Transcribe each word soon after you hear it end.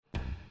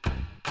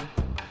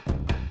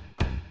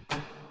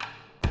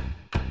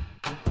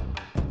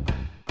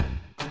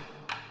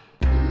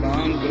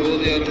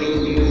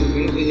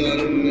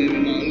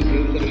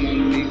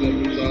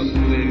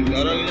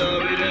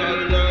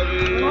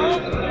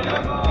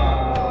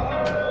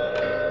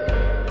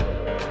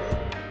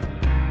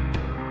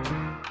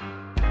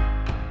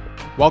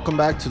Welcome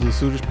back to the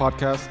Sudish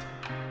Podcast.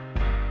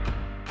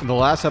 In the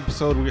last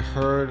episode, we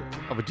heard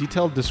of a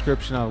detailed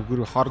description of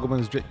Guru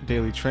Hargobind's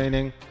daily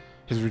training,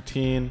 his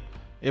routine,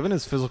 even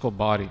his physical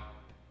body.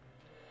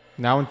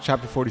 Now in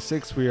chapter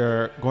 46, we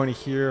are going to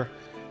hear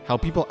how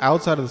people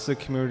outside of the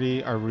Sikh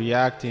community are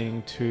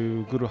reacting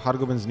to Guru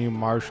Hargobind's new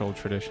martial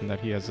tradition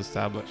that he has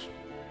established.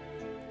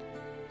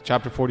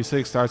 Chapter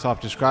 46 starts off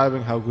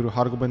describing how Guru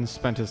Hargobind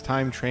spent his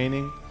time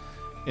training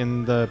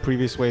in the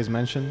previous ways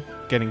mentioned,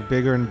 getting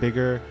bigger and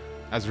bigger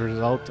as a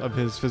result of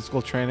his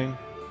physical training.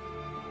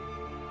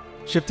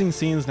 Shifting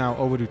scenes now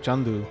over to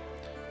Chandu,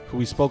 who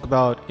we spoke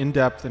about in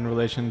depth in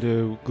relation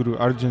to Guru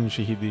Arjan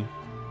Shahidi.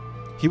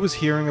 He was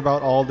hearing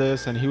about all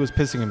this and he was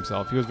pissing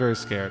himself. He was very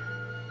scared.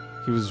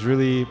 He was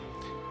really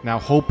now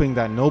hoping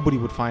that nobody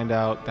would find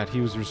out that he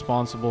was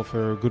responsible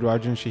for Guru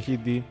Arjan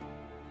Shahidi.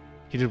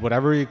 He did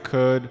whatever he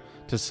could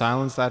to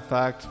silence that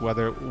fact,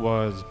 whether it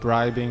was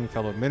bribing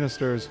fellow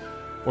ministers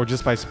or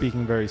just by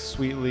speaking very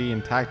sweetly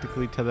and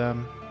tactically to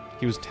them.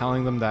 He was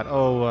telling them that,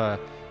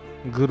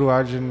 Guru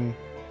Arjan,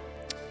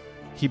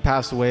 he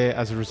passed away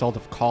as a result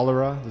of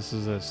cholera. This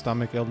is a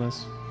stomach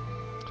illness.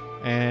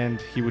 And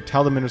he would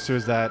tell the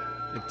ministers that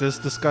if this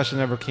discussion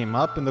ever came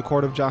up in the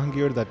court of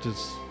Jahangir, that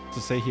just to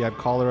say he had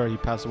cholera, he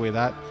passed away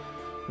that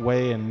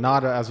way and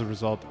not as a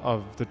result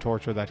of the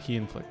torture that he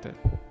inflicted.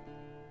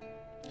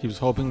 He was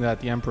hoping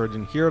that the emperor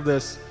didn't hear of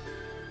this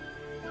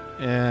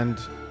and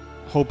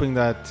hoping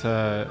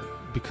that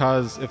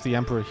because if the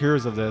emperor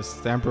hears of this,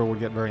 the emperor would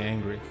get very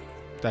angry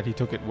that he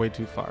took it way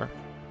too far.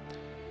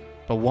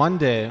 But one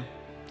day,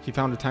 he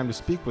found a time to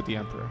speak with the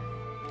emperor.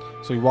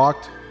 So he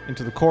walked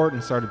into the court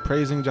and started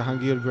praising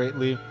Jahangir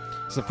greatly.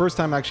 It's the first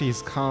time actually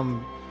he's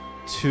come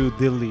to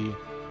Delhi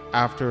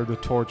after the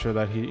torture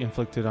that he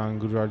inflicted on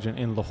Guru Arjan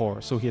in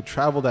Lahore. So he had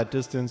traveled that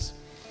distance.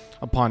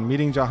 Upon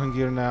meeting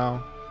Jahangir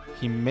now,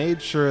 he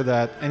made sure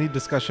that any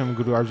discussion of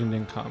Guru Arjan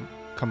didn't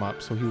come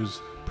up. So he was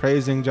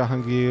praising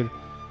Jahangir.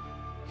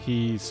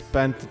 He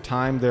spent the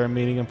time there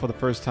meeting him for the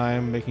first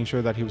time, making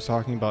sure that he was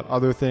talking about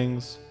other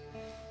things.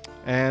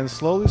 And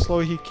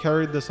slowly he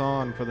carried this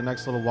on for the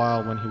next little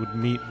while when he would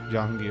meet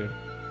Jahangir.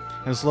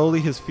 And slowly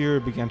his fear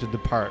began to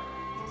depart,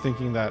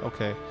 thinking that,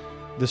 okay,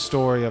 this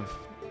story of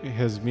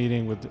his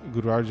meeting with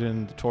Guru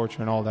Arjan, the torture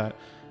and all that,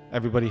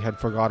 everybody had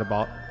forgot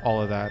about all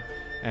of that,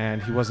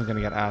 and he wasn't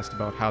going to get asked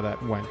about how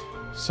that went.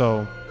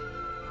 So,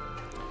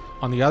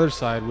 on the other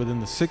side, within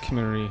the Sikh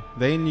community,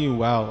 they knew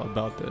well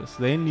about this.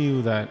 They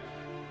knew that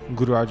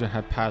Guru Arjan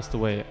had passed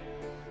away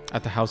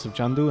at the house of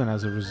Chandu and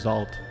as a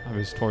result of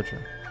his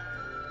torture.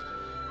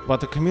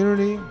 But the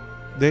community,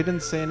 they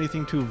didn't say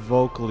anything too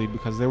vocally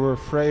because they were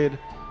afraid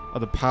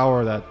of the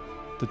power that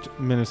the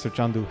minister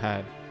Chandu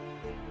had.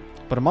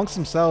 But amongst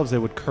themselves, they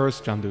would curse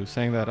Chandu,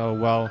 saying that,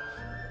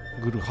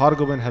 Guru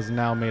Hargobind has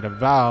now made a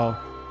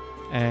vow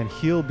and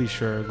he'll be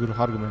sure, Guru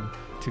Hargobind,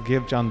 to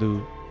give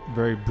Chandu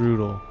very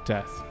brutal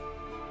death.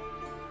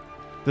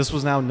 This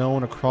was now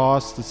known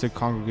across the Sikh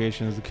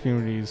congregations, the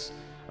communities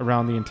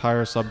around the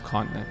entire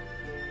subcontinent.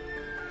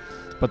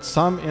 But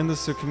some in the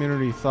Sikh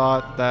community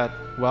thought that,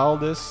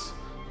 this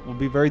will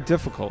be very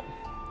difficult.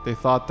 They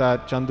thought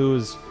that Chandu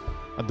is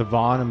a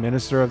Divan, a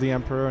minister of the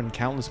emperor, and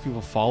countless people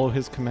follow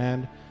his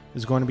command.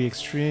 It's going to be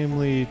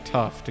extremely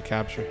tough to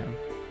capture him.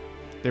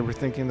 They were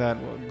thinking that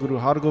Guru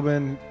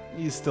Hargobind,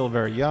 he's still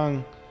very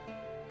young.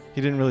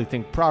 He didn't really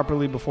think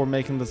properly before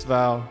making this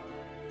vow.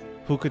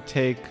 Who could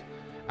take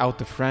out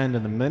the friend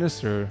and the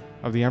minister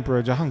of the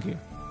Emperor Jahangir?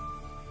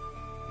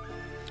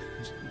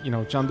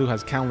 Chandu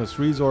has countless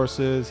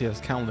resources. He has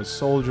countless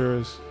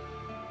soldiers.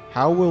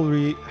 How will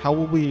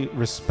we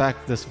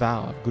respect this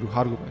vow of Guru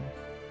Hargobind?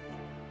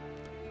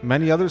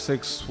 Many other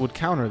Sikhs would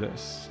counter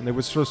this, and they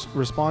would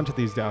respond to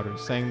these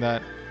doubters, saying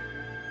that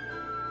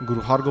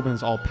Guru Hargobind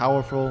is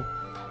all-powerful.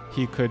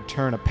 He could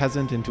turn a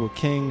peasant into a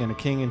king and a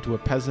king into a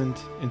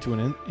peasant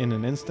in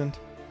an instant.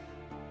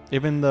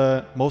 Even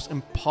the most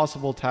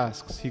impossible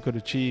tasks he could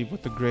achieve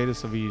with the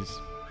greatest of ease.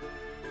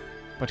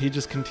 But he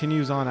just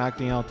continues on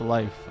acting out the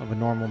life of a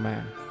normal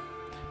man.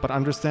 But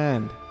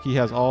understand, he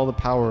has all the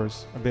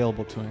powers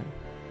available to him.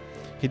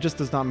 He just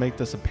does not make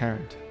this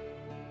apparent.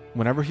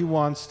 Whenever he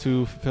wants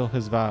to fulfill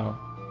his vow,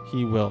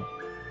 he will.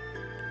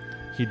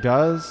 He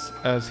does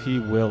as he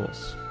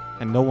wills,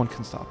 and no one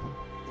can stop him.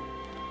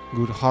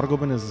 Guru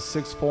Hargobind is the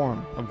sixth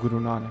form of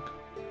Guru Nanak,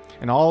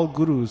 and all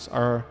gurus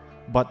are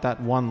but that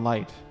one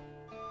light.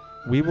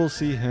 We will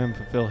see him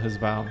fulfill his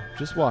vow.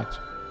 Just watch.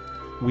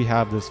 We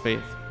have this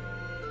faith.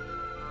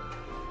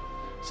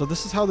 So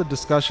this is how the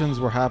discussions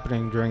were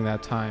happening during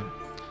that time.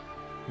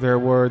 There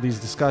were these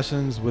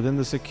discussions within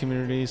the Sikh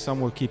community.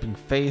 Some were keeping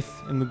faith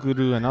in the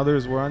Guru, and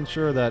others were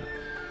unsure that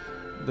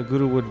the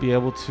Guru would be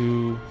able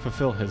to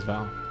fulfill his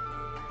vow.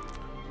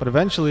 But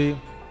eventually,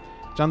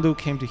 Chandu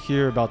came to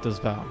hear about this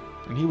vow,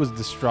 and he was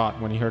distraught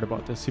when he heard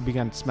about this. He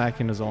began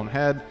smacking his own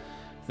head,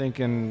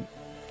 thinking,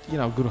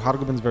 Guru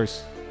Hargobind's very,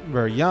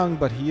 very young,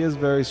 but he is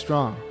very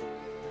strong.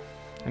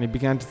 And he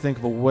began to think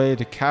of a way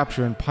to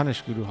capture and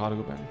punish Guru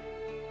Hargobind,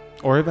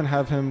 or even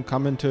have him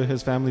come into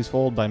his family's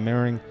fold by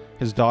marrying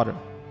his daughter.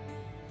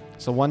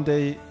 So one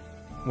day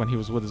when he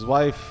was with his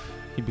wife,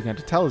 he began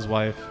to tell his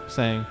wife,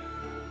 saying,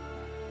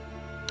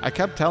 I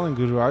kept telling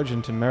Guru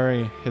Arjan to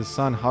marry his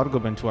son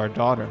Hargobind to our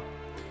daughter,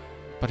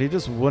 but he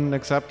just wouldn't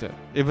accept it,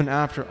 even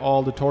after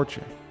all the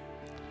torture.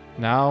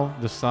 Now,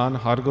 the son,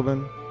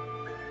 Hargobind,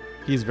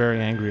 he's very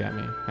angry at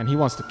me, and he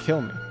wants to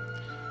kill me.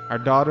 Our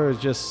daughter is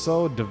just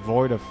so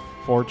devoid of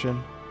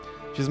fortune.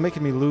 She's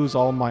making me lose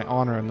all my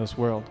honor in this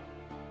world.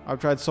 I've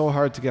tried so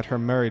hard to get her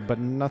married, but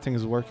nothing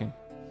is working.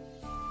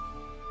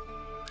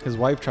 His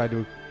wife tried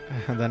to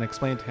then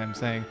explain to him,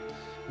 saying,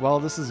 well,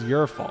 this is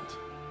your fault.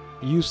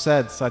 You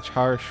said such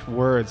harsh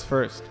words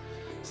first,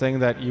 saying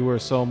that you were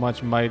so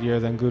much mightier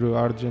than Guru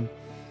Arjan,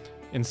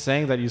 in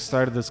saying that you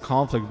started this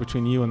conflict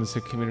between you and the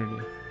Sikh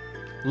community.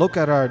 Look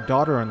at our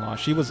daughter-in-law.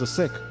 She was a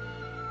Sikh,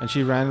 and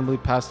she randomly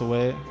passed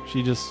away.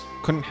 She just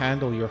couldn't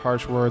handle your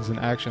harsh words and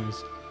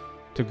actions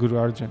to Guru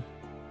Arjan.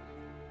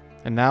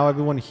 And now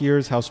everyone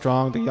hears how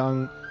strong the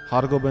young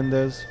Hargobind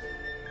is.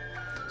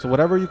 So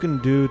whatever you can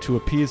do to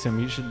appease him,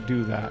 you should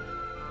do that.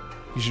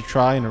 You should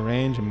try and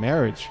arrange a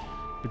marriage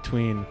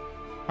between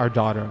our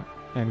daughter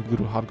and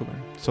Guru Hargobind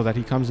so that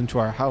he comes into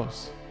our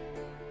house.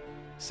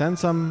 Send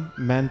some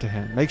men to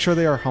him. Make sure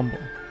they are humble.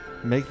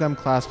 Make them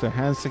clasp their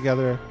hands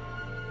together.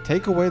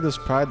 Take away this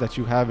pride that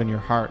you have in your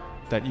heart,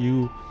 that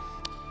you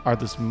are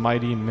this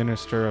mighty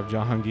minister of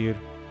Jahangir.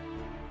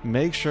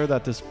 Make sure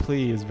that this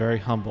plea is very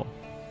humble.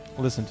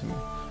 Listen to me.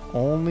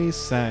 Only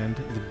send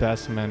the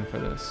best men for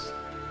this,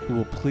 who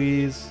will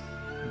please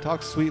and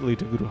talk sweetly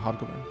to Guru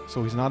Hargobind,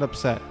 so he's not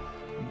upset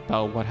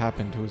about what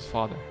happened to his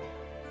father.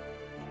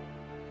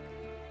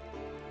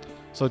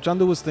 So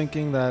Chandu was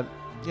thinking that,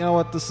 you know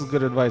what, this is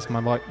good advice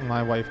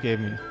my wife gave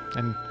me,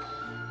 and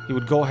he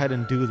would go ahead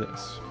and do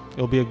this.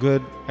 It'll be a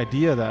good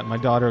idea that my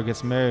daughter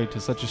gets married to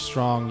such a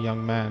strong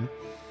young man,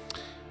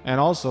 and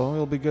also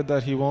it'll be good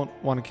that he won't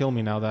want to kill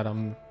me now that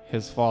I'm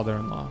his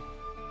father-in-law.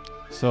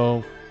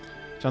 So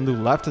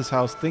Chandu left his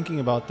house thinking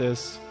about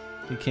this.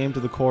 He came to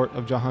the court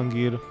of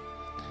Jahangir.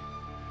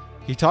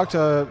 He talked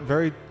to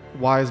very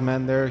wise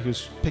men there. He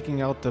was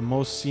picking out the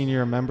most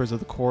senior members of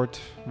the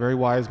court, very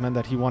wise men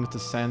that he wanted to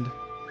send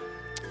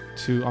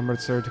to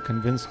Amritsar to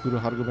convince Guru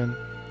Hargobind.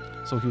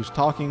 So he was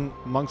talking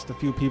amongst a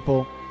few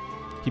people.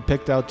 He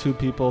picked out 2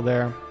 people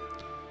there.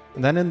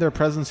 And then in their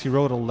presence, he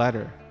wrote a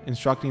letter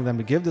instructing them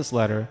to give this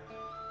letter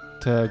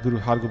to Guru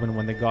Hargobind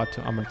when they got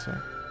to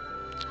Amritsar.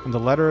 And the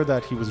letter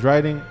that he was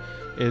writing,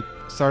 it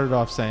started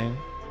off saying,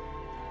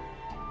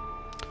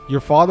 your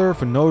father,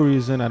 for no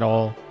reason at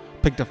all,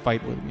 picked a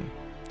fight with me.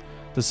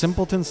 The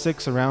simpleton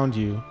Sikhs around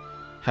you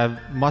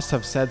must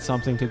have said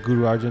something to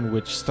Guru Arjan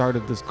which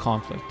started this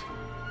conflict.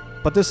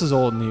 But this is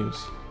old news.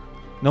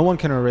 No one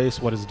can erase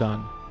what is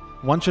done.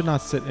 One should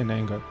not sit in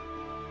anger.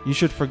 You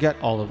should forget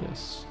all of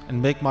this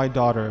and make my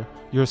daughter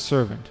your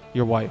servant,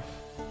 your wife.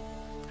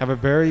 Have a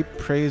very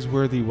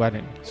praiseworthy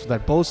wedding so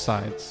that both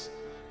sides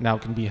now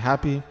can be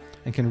happy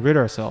and can rid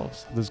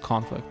ourselves of this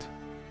conflict.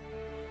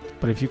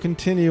 But if you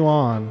continue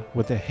on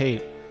with the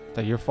hate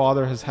that your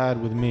father has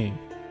had with me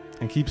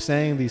and keep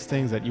saying these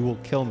things that you will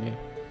kill me,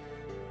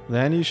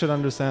 then you should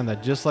understand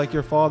that just like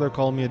your father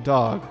called me a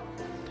dog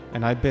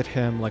and I bit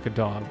him like a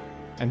dog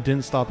and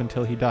didn't stop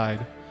until he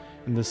died,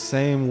 in the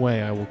same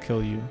way I will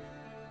kill you.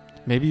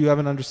 Maybe you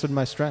haven't understood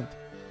my strength,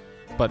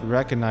 but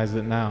recognize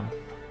it now.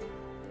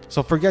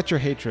 So forget your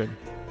hatred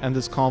and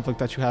this conflict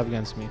that you have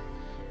against me,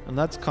 and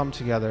let's come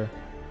together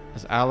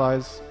as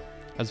allies,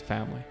 as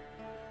family.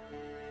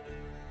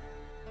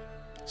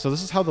 So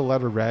this is how the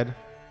letter read.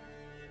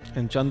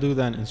 And Chandu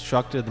then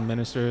instructed the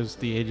ministers,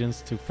 the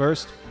agents, to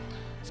first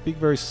speak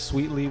very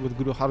sweetly with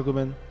Guru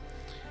Hargobind,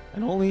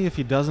 and only if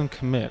he doesn't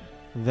commit,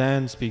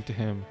 then speak to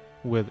him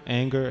with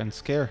anger and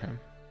scare him.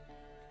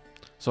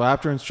 So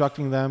after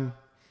instructing them,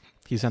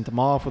 he sent them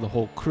off with a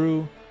whole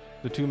crew.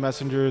 The 2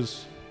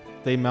 messengers,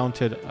 they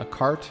mounted a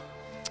cart,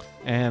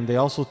 and they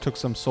also took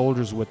some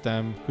soldiers with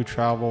them who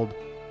traveled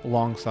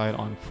alongside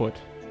on foot.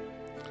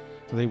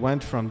 So they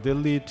went from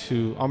Delhi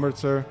to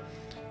Amritsar,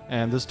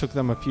 and this took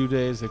them a few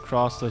days. They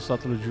crossed the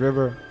Satluj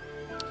River,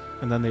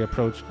 and then they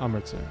approached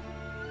Amritsar.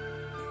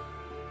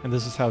 And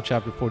this is how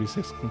chapter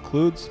 46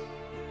 concludes.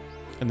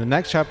 In the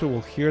next chapter, we'll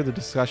hear the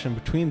discussion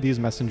between these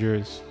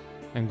messengers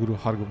and Guru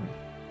Hargobind.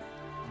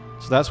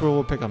 So that's where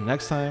we'll pick up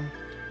next time.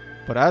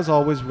 But as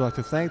always, we'd like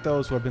to thank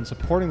those who have been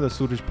supporting the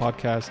Suraj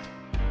podcast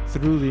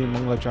through the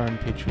Mangalacharan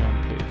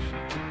Patreon page.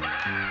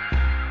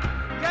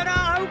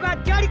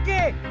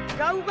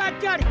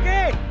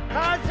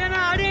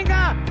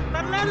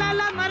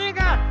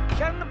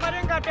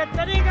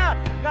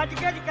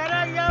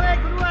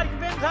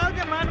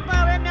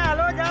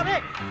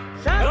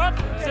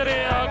 Sri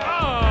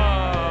Akal.